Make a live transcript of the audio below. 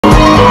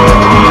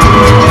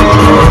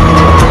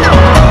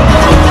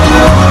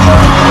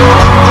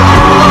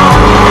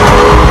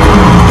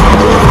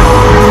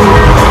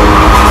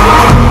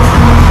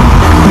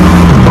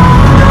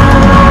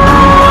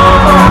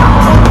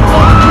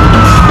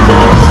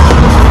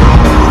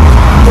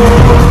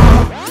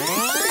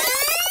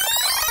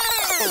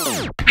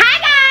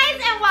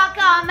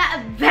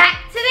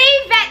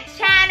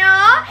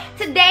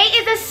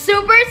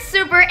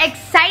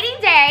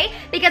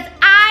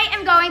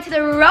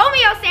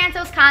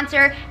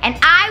concert, and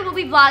I will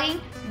be vlogging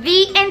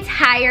the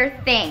entire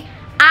thing.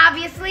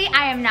 Obviously,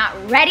 I am not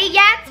ready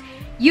yet.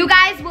 You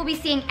guys will be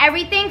seeing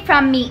everything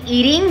from me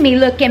eating, me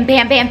looking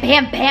bam, bam,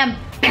 bam, bam,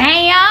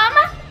 bam,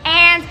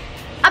 and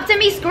up to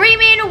me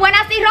screaming when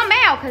I see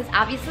Romeo, because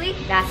obviously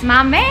that's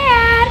my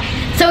man.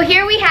 So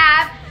here we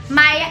have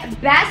my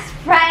best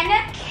friend,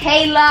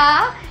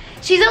 Kayla.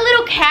 She's a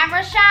little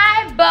camera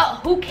shy, but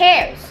who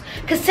cares?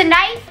 Because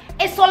tonight,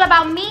 it's all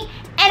about me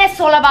and it's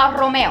all about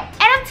Romeo. And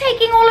I'm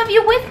taking all of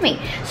you with me.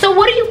 So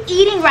what are you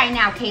eating right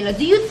now, Kayla?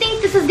 Do you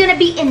think this is gonna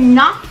be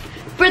enough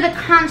for the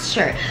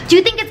concert? Do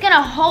you think it's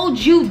gonna hold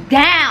you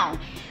down?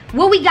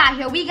 What we got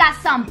here? We got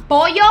some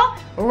pollo,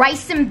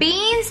 rice and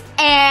beans,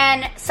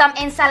 and some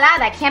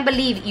ensalada. I can't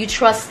believe you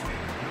trust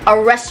a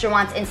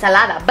restaurant's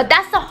ensalada, but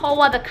that's a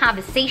whole other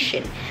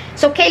conversation.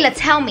 So Kayla,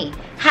 tell me,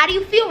 how do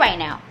you feel right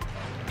now?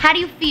 How do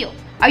you feel?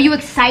 Are you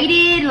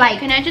excited? Like,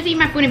 can I just eat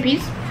my food in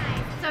peace?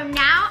 So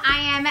now I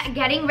am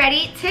getting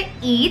ready to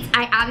eat.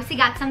 I obviously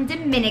got some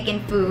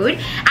Dominican food.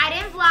 I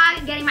didn't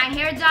vlog getting my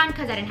hair done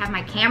because I didn't have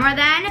my camera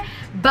then,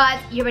 but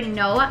you already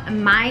know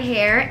my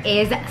hair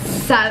is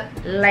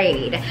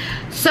slayed.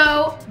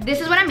 So this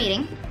is what I'm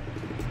eating.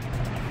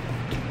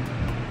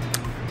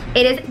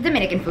 It is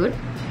Dominican food,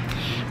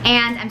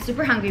 and I'm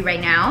super hungry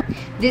right now.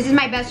 This is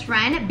my best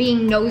friend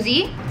being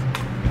nosy.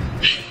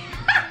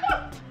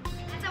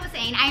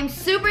 I am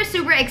super,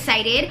 super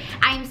excited.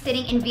 I am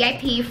sitting in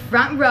VIP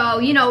front row,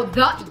 you know,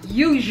 the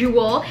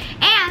usual.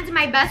 And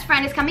my best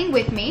friend is coming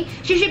with me.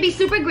 She should be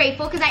super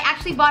grateful because I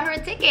actually bought her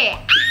a ticket.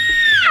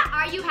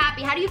 Ah! Are you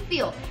happy? How do you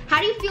feel? How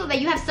do you feel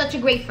that you have such a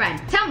great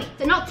friend? Tell me.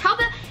 No, tell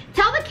the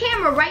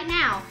camera right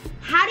now.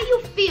 How do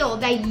you feel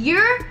that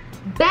your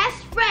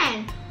best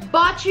friend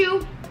bought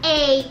you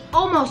a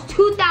almost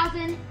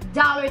 $2,000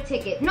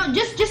 ticket? No,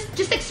 just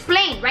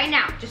explain right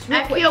now. Just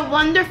real quick. I feel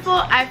wonderful.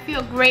 I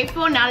feel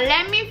grateful. Now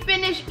let me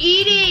finish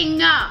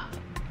eating.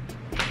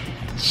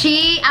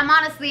 I'm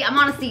honestly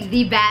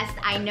the best,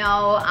 I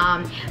know.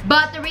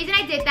 But the reason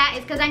I did that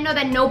is because I know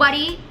that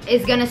nobody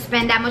is gonna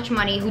spend that much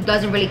money who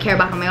doesn't really care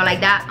about Romeo like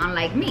that,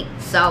 unlike me.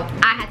 So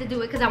I had to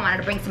do it because I wanted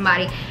to bring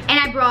somebody, and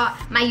I brought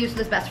my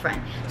useless best friend.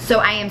 So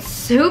I am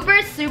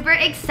super, super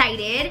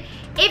excited.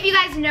 If you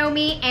guys know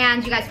me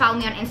and you guys follow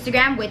me on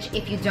Instagram, which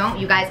if you don't,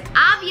 you guys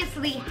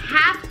obviously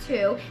have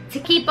to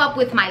keep up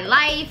with my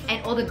life and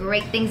all the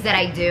great things that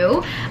I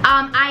do.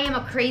 I am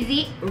a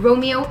crazy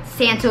Romeo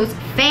Santos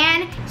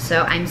fan,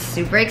 so I'm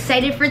super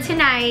excited for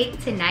tonight.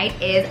 Tonight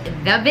is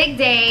the big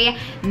day.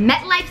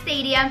 Metlife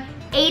Stadium,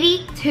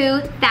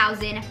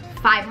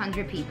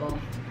 82,500 people.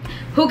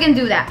 Who can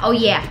do that? Oh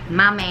yeah,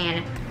 my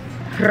man,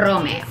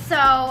 Romeo. So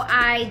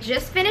I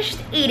just finished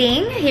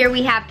eating. Here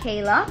we have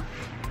Kayla.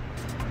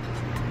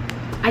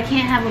 I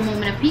can't have a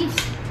moment of peace.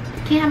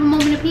 Can't have a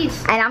moment of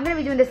peace. And I'm gonna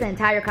be doing this the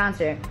entire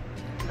concert.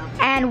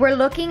 And we're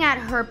looking at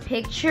her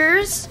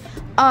pictures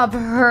of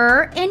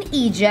her in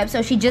Egypt.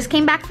 So she just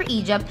came back for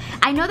Egypt.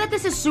 I know that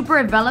this is super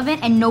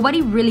irrelevant and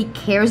nobody really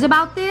cares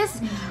about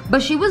this,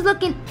 but she was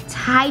looking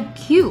type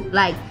cute.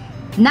 Like,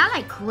 not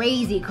like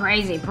crazy,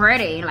 crazy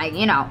pretty, like,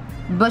 you know,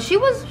 but she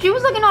was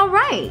looking all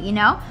right, you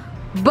know?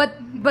 But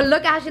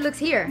look how she looks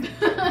here.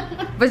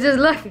 But just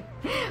look,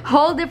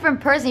 whole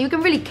different person. You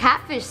can really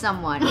catfish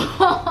someone.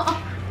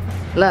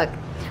 Look.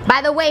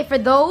 By the way, for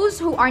those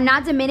who are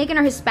not Dominican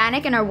or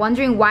Hispanic and are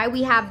wondering why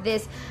we have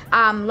this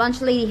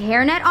lunch lady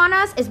hairnet on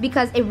us, is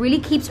because it really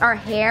keeps our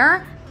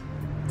hair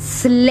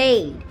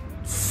slayed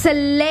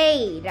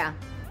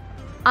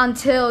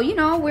until, you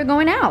know, we're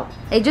going out.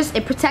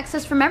 It protects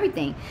us from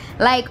everything.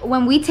 Like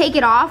when we take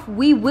it off,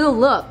 we will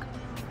look.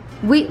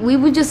 We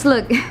would just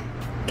look.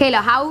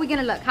 Kayla, how are we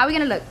gonna look? How are we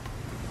gonna look?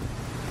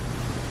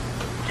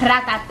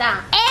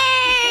 Ratata.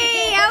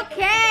 Hey,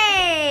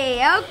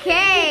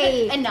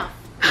 okay. Enough.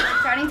 I'm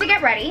starting to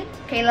get ready.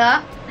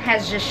 Kayla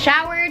has just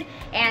showered,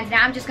 and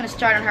now I'm just gonna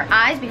start on her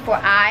eyes before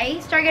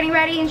I start getting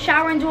ready and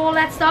shower and do all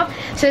that stuff.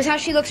 So this is how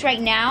she looks right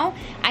now.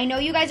 I know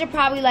you guys are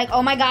probably like,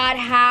 oh my God,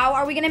 how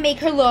are we gonna make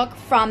her look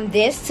from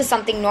this to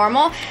something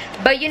normal?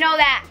 But you know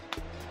that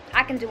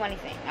I can do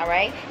anything, all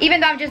right?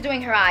 Even though I'm just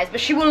doing her eyes, but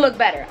she will look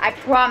better. I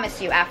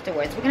promise you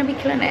afterwards. We're gonna be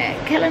killing it,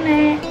 killing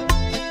it.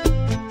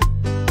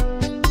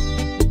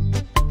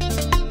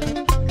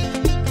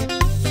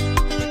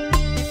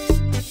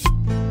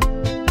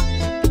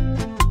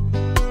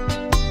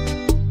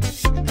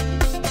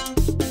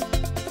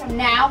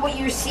 Now what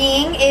you're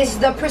seeing is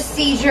the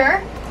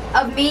procedure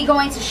of me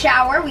going to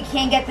shower. We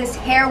can't get this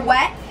hair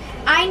wet.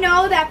 I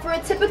know that for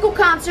a typical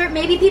concert,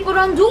 maybe people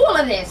don't do all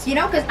of this, you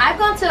know, because I've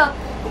gone to,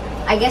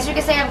 I guess you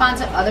could say I've gone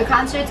to other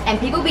concerts and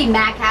people be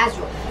mad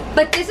casual.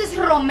 But this is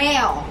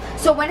Romeo.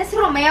 So when it's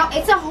Romeo,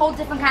 it's a whole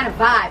different kind of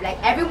vibe. Like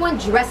everyone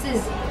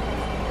dresses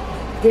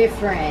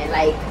different.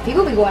 Like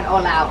people be going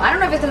all out. I don't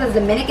know if it's a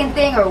Dominican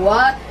thing or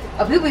what.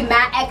 Or people be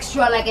mad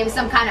extra like it was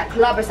some kind of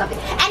club or something.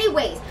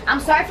 Anyways, I'm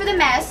sorry for the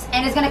mess,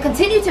 and it's gonna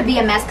continue to be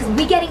a mess because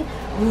we're getting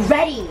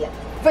ready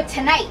for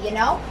tonight, you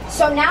know?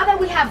 So now that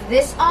we have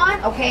this on,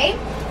 okay,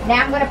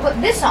 now I'm gonna put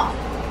this on.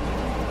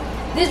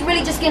 This is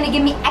really just gonna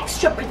give me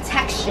extra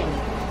protection.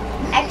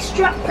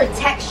 extra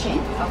protection,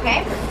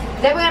 okay?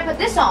 Then we're gonna put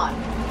this on.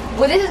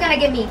 Well, this is gonna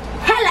give me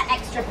hella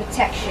extra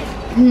protection.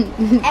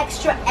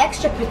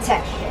 extra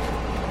protection.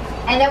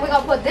 And then we're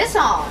gonna put this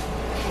on.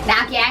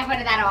 Now, okay, I'm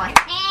putting that on.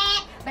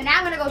 But now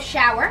I'm gonna go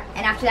shower,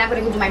 and after that I'm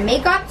gonna go do my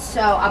makeup,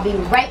 so I'll be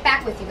right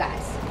back with you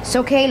guys.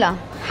 So Kayla,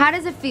 how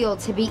does it feel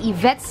to be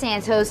Evette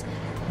Santos'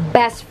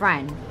 best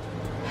friend?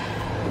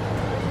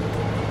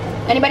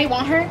 Anybody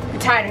want her? I'm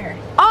tired of her.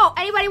 Oh,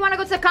 anybody wanna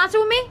go to the concert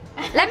with me?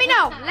 Let me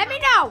know, let me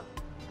know.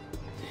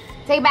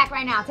 Take it back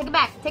right now, take it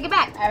back, take it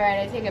back. Alright,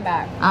 I take it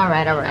back.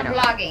 Alright. I'm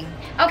vlogging.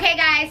 Okay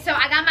guys, so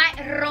I got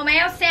my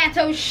Romeo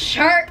Santos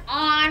shirt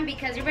on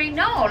because you already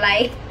know,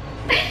 like,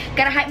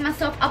 gotta hype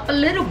myself up a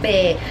little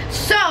bit.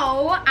 So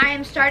I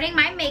am starting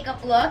my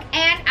makeup look,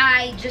 and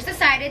I just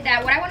decided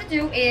that what I want to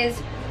do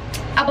is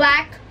a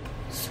black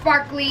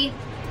sparkly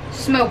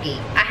smoky.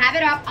 I have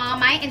it up on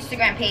my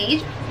Instagram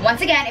page.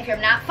 Once again, if you're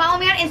not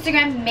following me on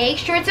Instagram, make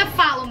sure to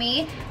follow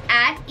me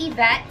at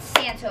Evette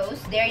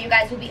Santos. There you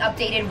guys will be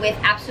updated with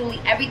absolutely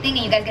everything,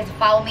 and you guys get to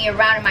follow me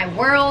around in my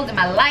world, in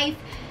my life.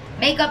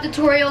 Makeup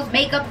tutorials,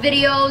 makeup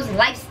videos,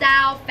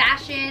 lifestyle,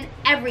 fashion,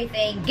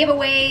 everything,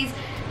 giveaways,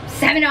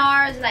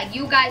 seminars. Like,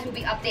 you guys will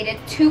be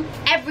updated to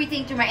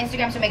everything through my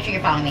Instagram, so make sure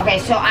you're following me. Okay,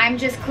 so I'm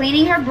just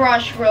cleaning her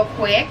brush real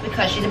quick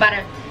because she's about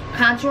to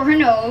contour her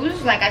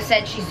nose. Like I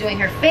said, she's doing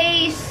her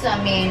face.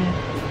 I mean,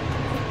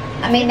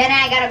 then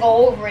I gotta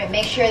go over it,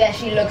 make sure that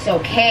she looks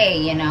okay,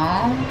 you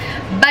know?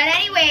 But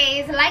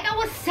anyways, like I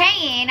was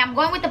saying, I'm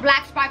going with the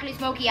black sparkly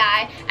smoky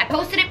eye. I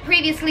posted it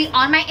previously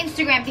on my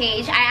Instagram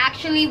page. I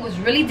actually was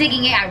really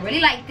digging it. I really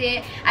liked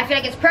it. I feel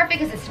like it's perfect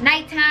because it's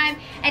nighttime,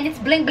 and it's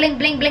bling, bling,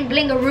 bling, bling,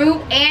 bling-a-roo,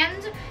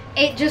 and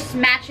it just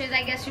matches,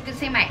 I guess you could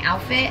say, my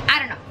outfit. I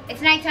don't know.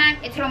 It's nighttime,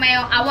 it's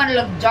Romeo. I want to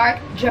look dark,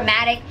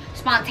 dramatic,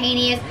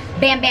 spontaneous,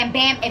 bam, bam,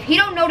 bam. If he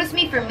don't notice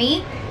me for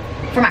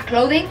my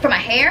clothing, for my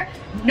hair,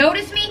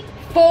 notice me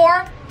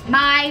for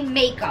my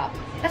makeup.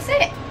 That's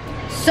it.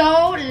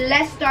 So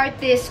let's start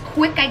this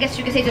quick, I guess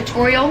you could say,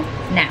 tutorial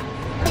now.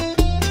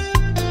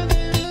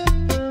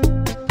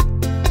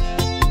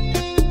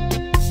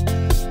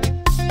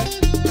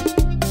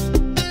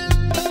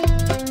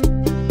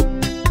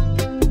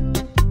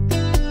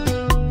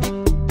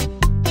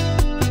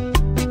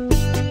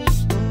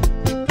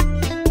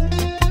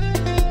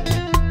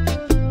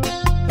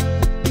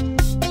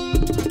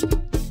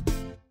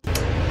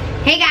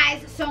 Hey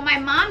guys, so my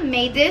mom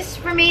made this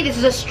for me. This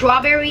is a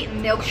strawberry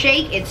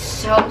milkshake. It's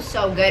so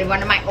good.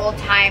 One of my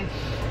all-time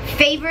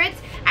favorites.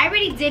 I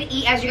already did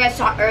eat, as you guys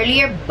saw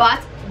earlier,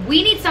 but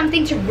we need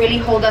something to really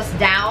hold us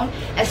down,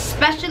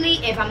 especially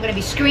if I'm gonna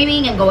be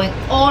screaming and going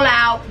all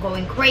out,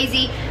 going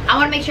crazy. I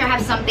wanna make sure I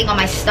have something on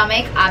my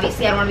stomach.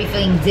 Obviously, I don't wanna be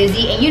feeling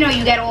dizzy, and you know,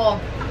 you get all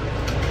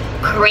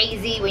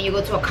crazy when you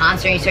go to a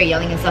concert and you start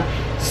yelling and stuff.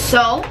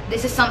 So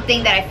this is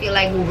something that I feel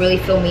like will really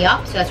fill me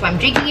up, so that's why I'm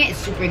drinking it. It's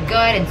super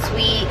good and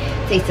sweet,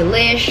 tastes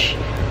delish.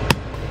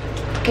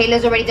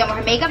 Kayla's already done with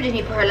her makeup, just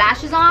need to put her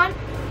lashes on.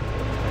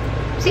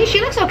 See, she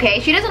looks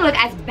okay. She doesn't look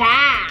as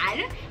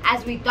bad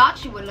as we thought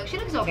she would look. She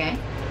looks okay.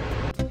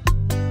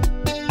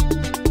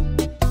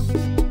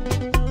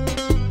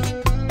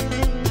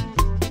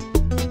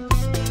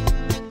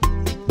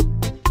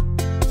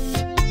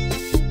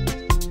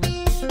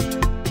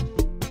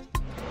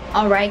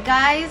 Alright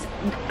guys,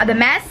 the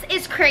mess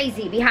is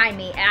crazy behind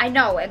me. I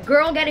know, a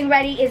girl getting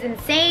ready is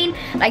insane.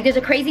 Like, there's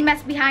a crazy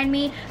mess behind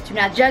me. Do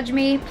not judge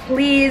me,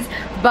 please.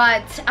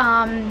 But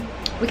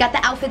we got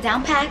the outfit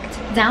down packed.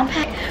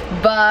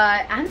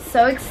 But I'm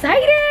so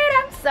excited.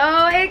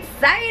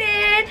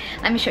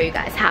 Let me show you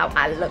guys how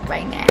I look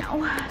right now.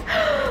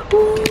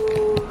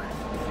 Ooh.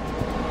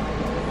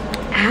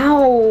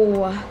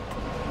 Ow.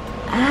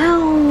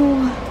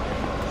 Ow.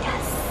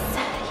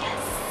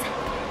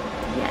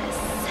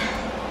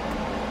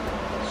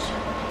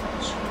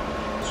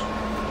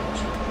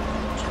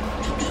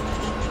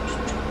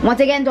 Once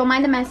again, don't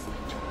mind the mess.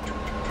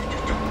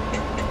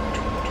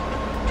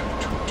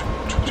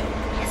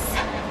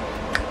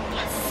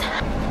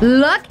 Yes.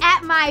 Look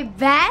at my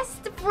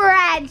best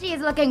friend. She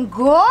is looking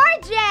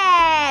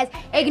gorgeous.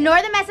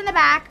 Ignore the mess in the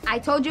back. I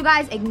told you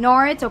guys,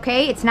 ignore it,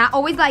 okay? It's not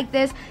always like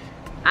this.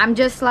 I'm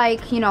just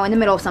like, you know, in the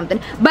middle of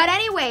something. But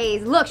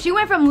anyways, look, she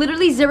went from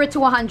literally 0 to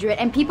 100,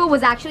 and people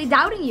was actually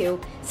doubting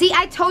you. See,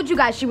 I told you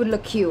guys she would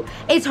look cute.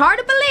 It's hard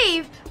to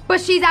believe,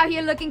 but she's out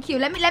here looking cute.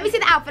 Let me see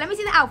the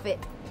outfit.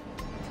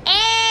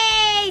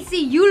 Hey,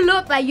 see, you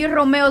look like you're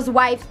Romeo's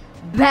wife's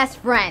best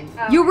friend.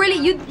 Oh, you really,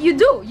 you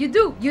do.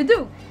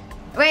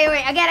 Wait,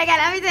 again.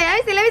 Let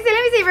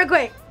me see real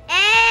quick.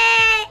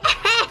 Hey.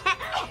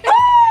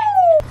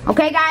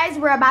 Okay, guys,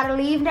 we're about to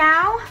leave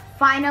now.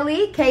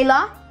 Finally,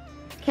 Kayla,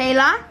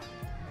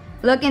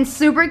 looking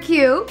super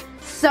cute.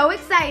 So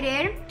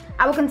excited.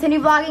 I will continue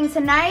vlogging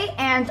tonight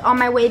and on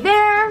my way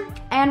there,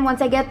 and once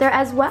I get there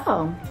as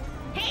well.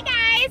 Hey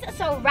guys,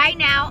 so right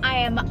now I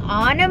am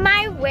on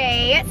my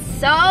way.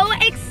 So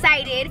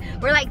excited.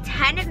 We're like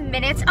 10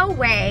 minutes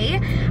away.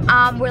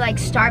 We're like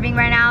starving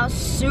right now,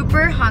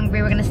 super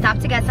hungry. We're gonna stop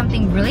to get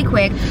something really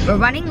quick. We're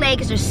running late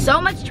because there's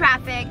so much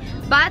traffic,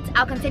 but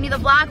I'll continue the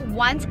vlog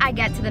once I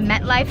get to the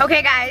Metlife.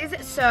 Okay guys,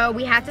 so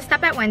we had to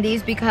stop at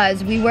Wendy's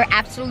because we were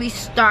absolutely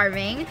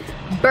starving,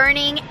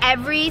 burning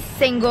every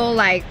single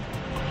like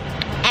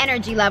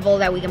energy level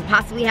that we can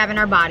possibly have in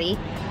our body.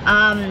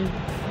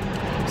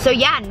 So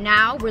yeah,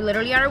 now we're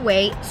literally on our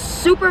way,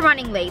 super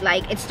running late.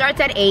 Like it starts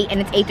at 8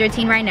 and it's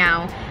 8:13 right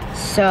now.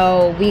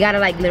 So we gotta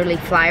like literally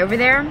fly over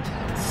there.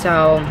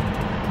 So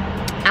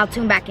I'll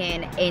tune back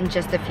in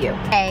just a few.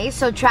 Okay,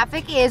 so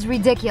traffic is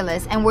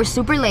ridiculous and we're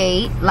super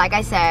late. Like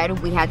I said,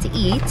 we had to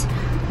eat.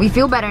 We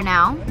feel better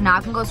now. Now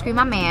I can go scream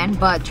my man,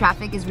 but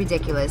traffic is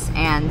ridiculous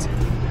and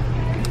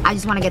I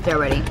just wanna get there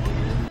already.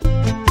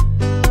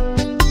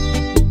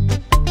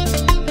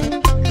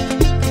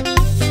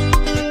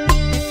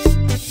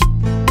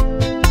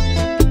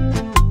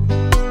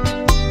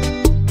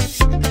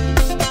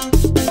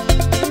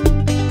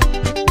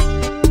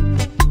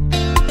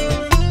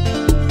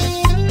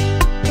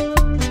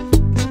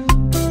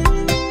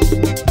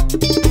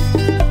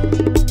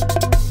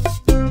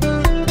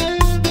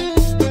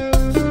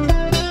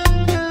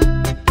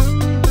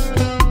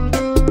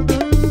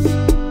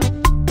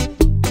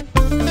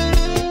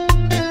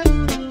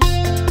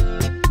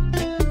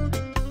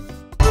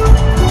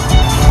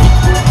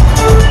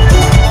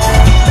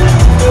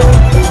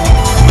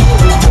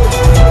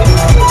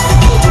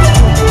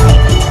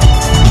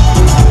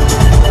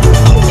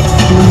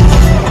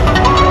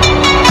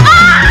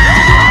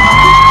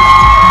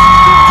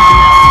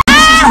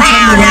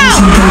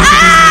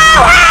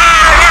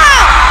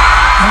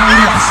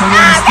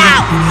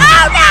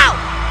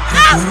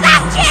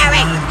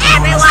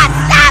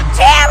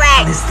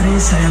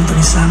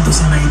 Evette Santos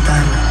en la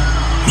guitarra.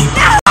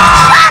 Shut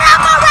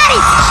up already!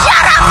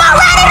 Shut up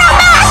already,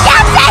 Romeo! I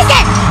can't take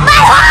it! My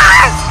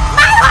heart!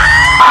 My heart!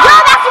 Yo,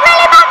 that's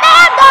really my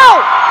man,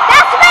 though!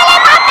 That's really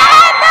my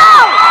man,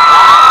 though!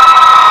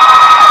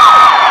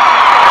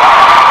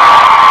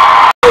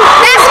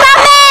 That's my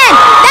man!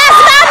 That's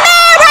my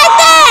man right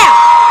there!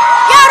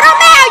 Yo,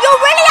 Romeo, you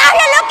really out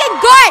here looking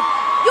good!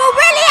 You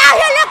really out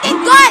here looking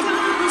good!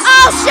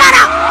 Oh, shut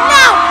up!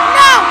 No!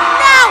 No!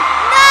 No!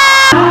 No!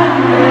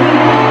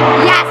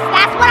 Yes,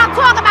 that's what I'm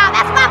talking about!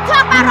 That's what I'm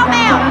talking about,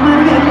 Romeo!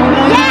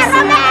 Yeah,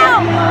 Romeo!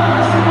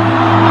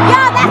 Yo,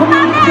 that's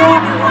my man,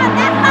 everyone!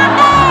 That's my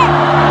man!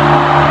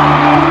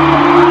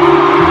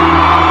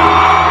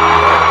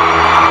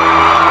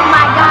 Oh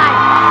my God!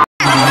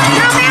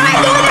 Romeo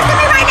ain't doing this to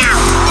me right now!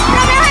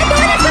 Romeo ain't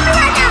doing this to me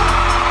right now!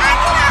 I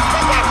need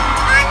oxygen!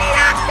 I need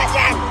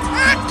oxygen!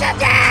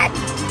 Oxygen!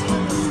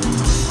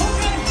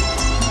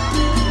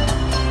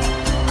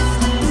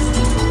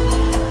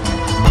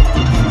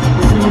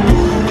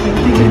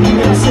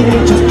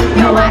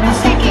 No one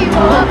se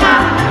equivoca.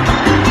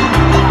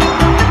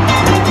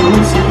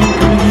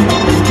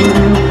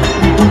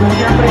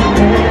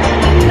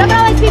 Look at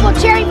all these people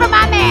cheering for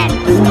my man.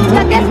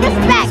 The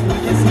disrespect.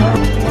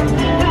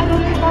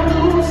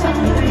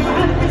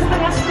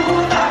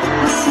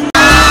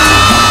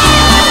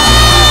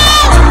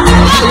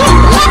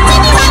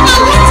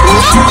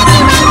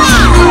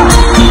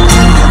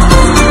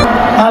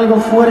 Algo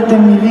fuerte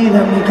en mi vida,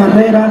 en mi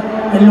carrera,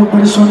 en lo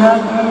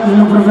personal y en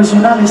lo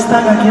profesional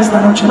están aquí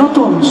esta noche, no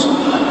todos.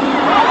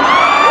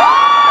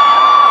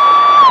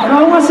 Pero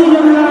aún así yo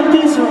les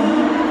garantizo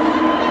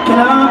que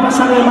la van a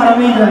pasar de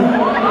maravilla.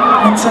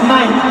 And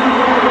tonight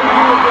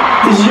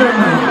is your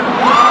night.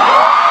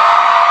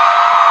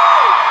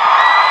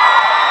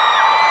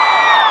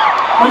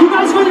 Are you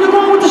guys ready to go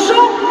on with the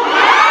show?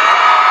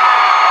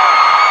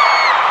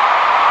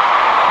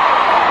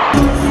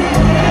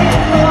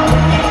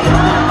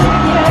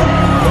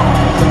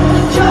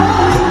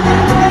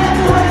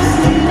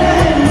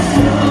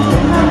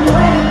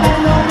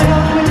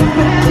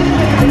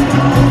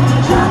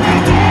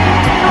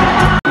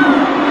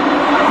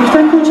 ¿Está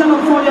escuchando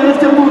euforia de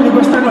este público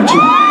esta noche?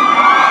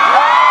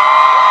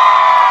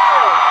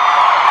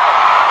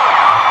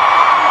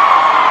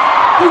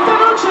 Esta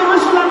noche no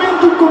es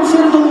solamente un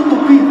concierto de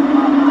utopía,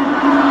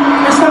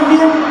 es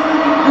también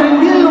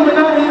rendir el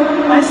homenaje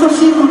a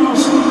esos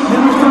íconos de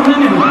nuestro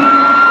género.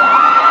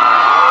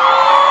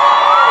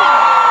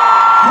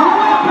 Yo le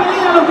voy a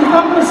pedir a los que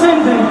están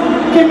presentes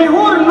que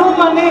mejor no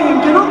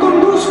manejen, que no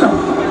conduzcan,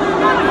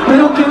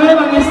 pero que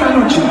beban esta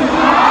noche.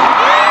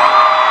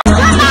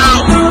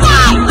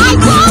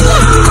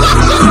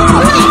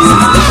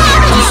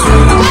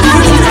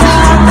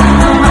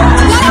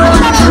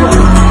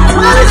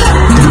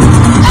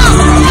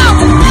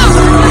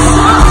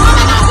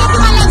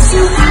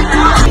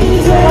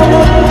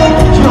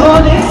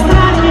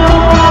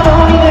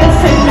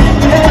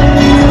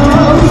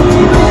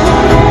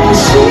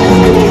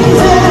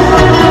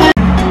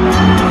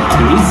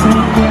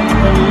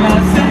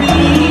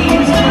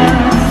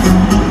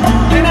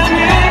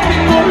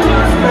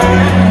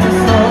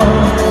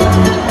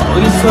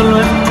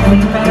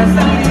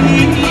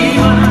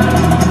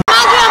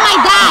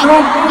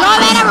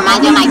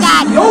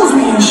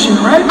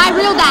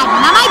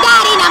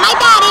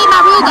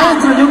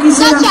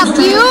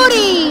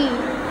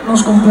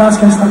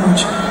 complazca esta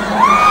noche.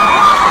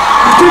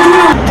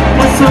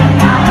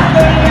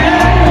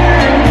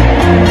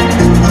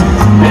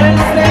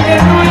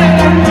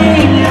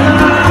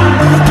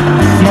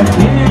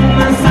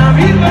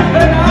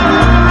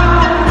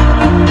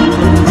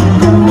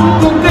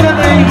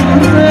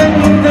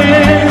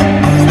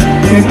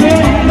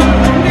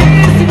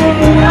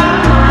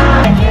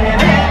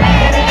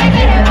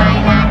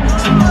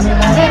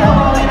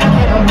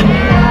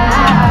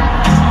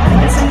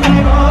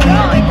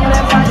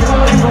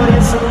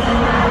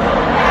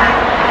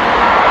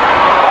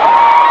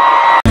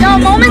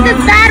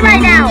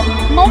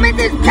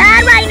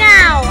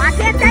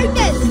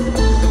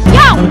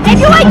 If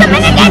you ain't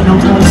Dominican,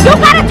 you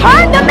gotta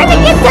turn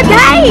Dominican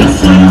today!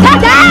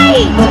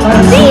 Today!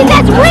 These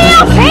is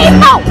real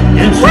people!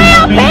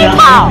 Real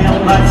people!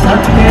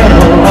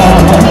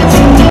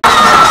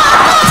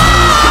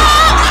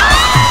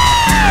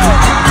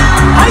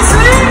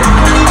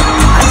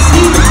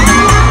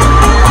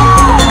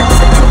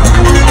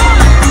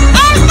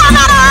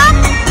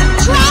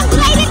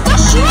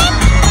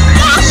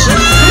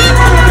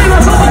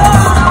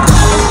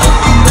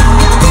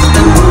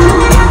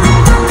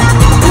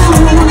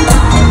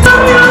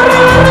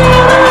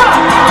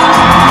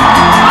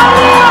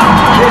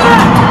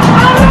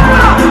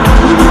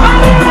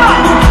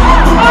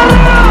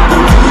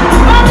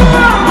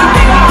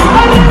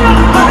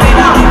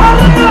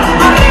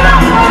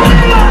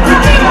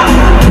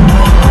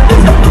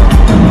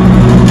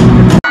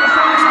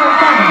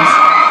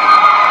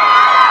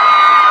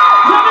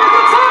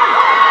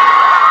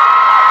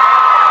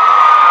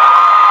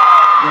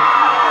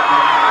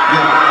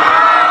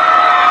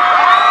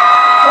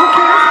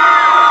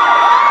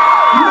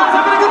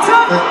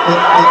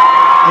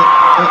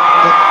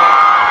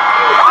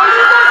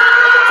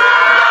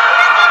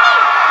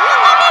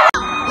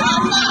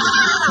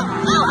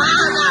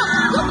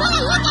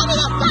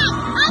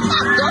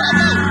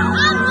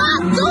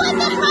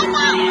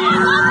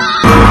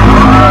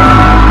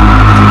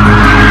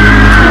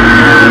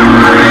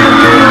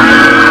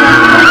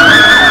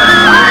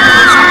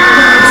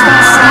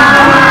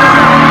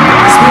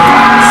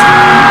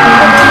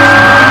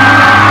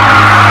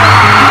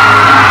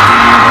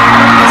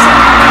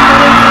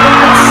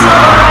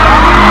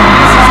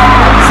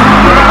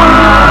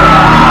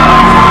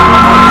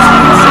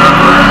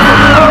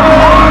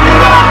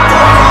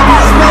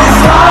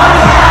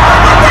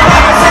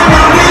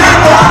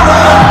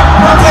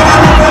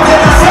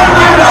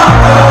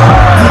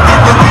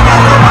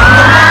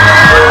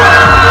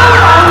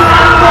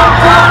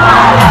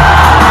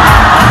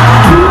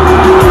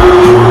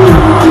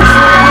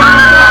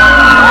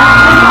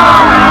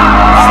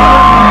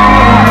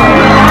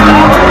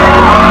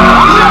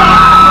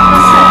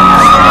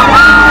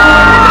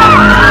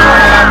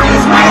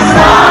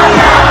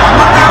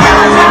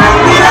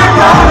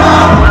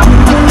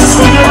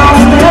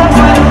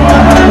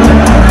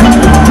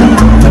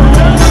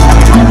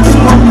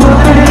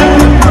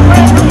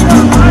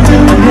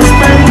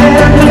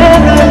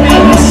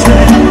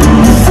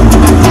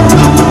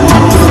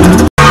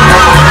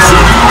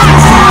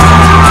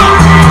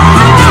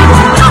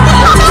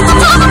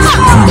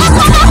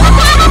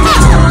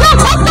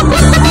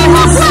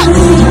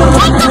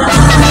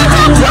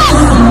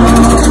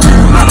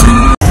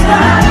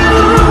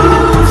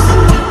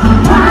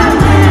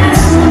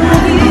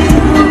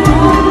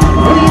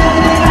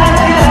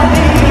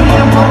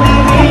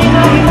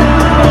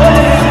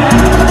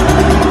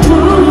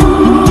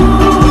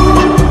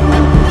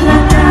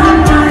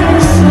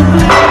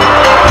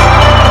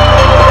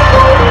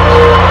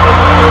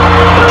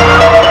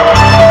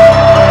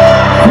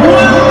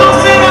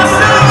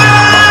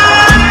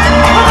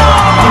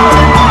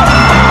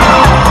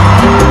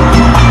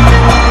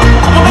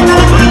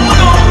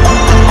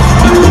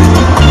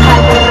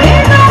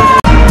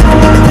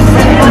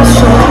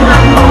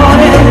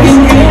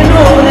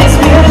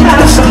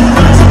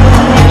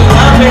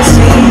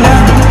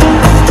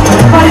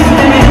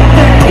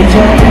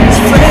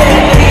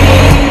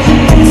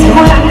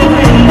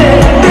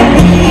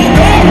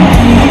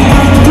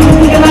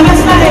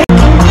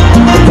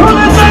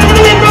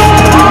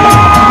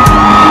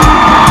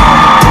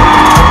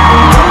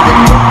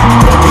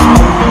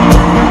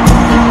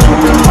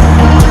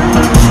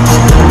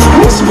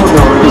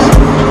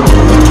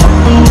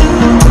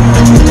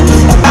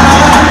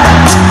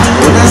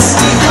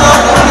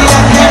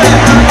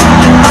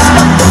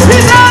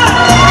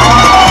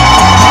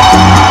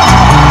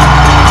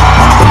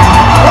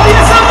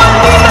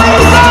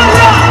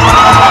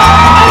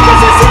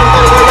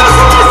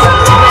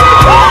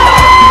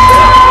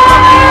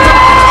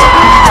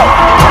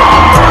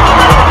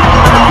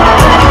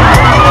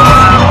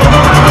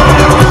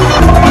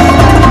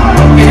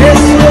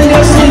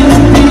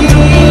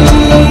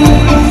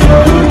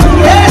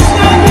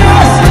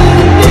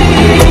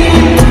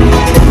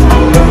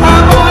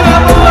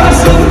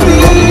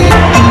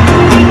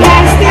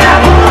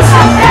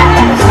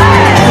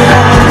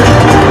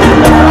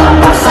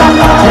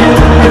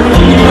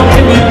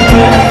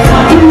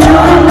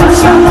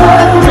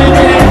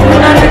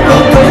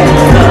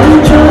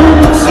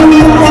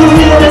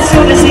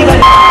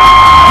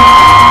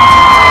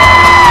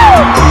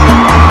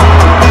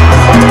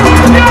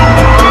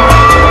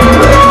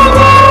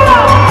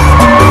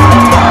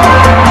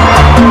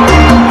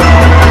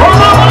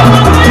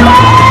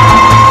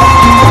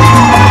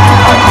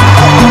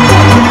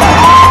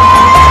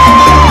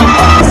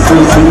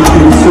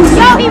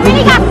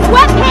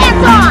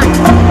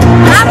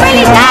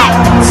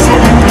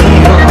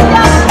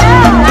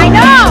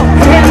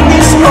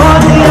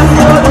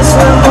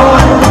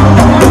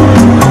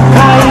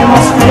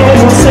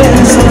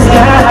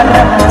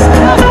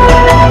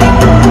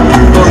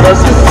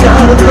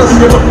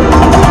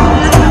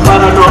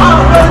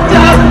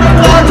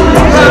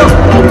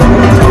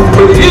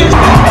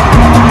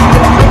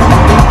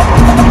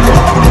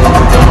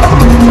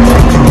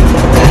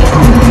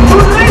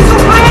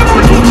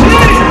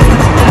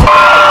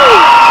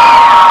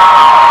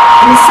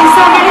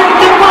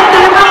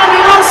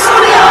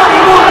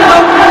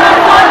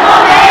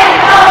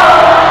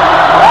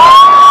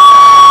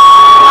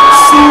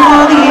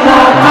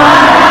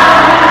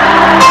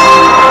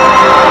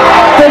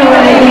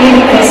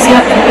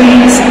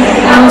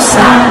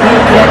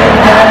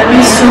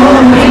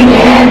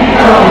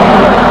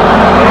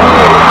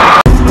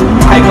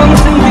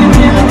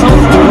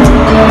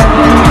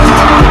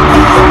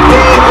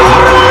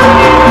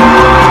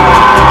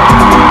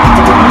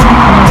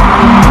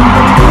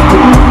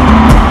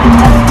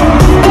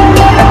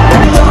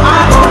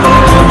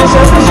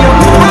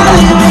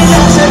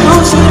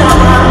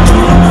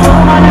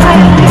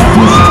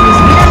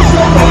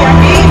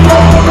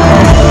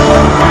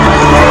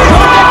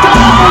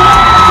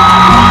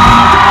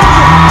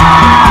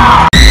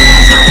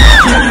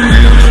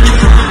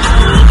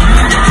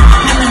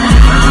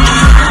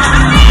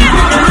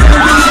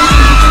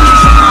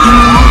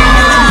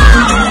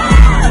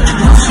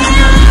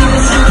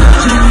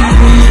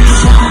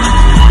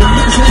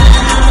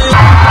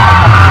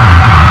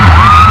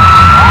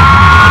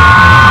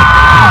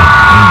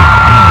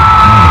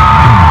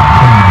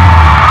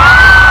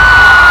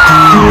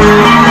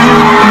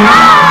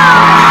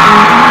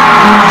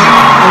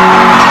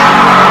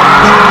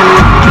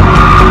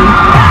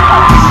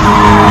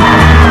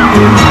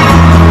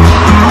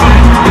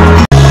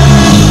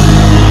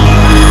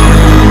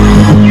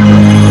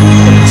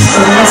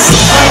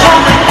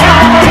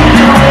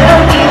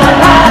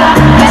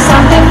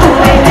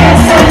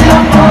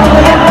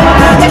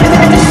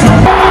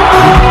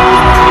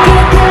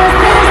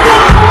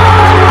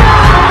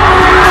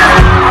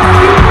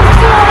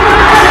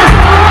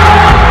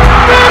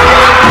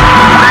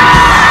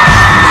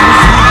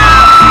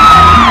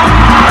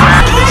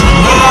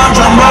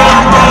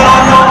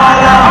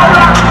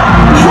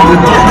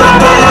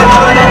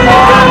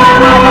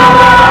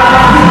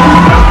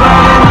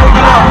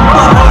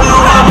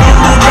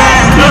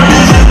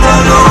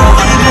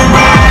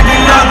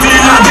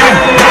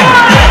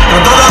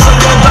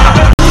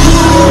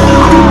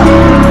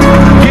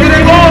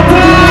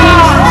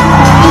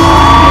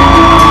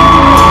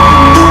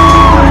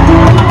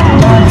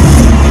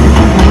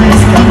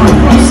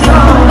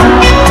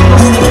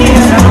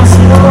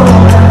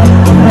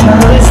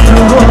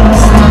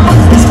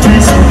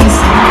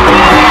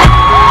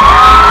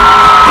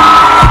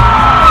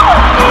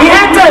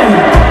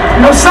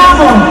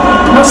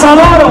 los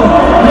adoro,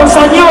 los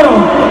añoro.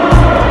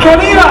 ¡Que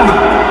viva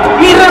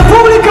mi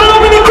República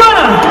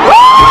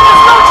Dominicana!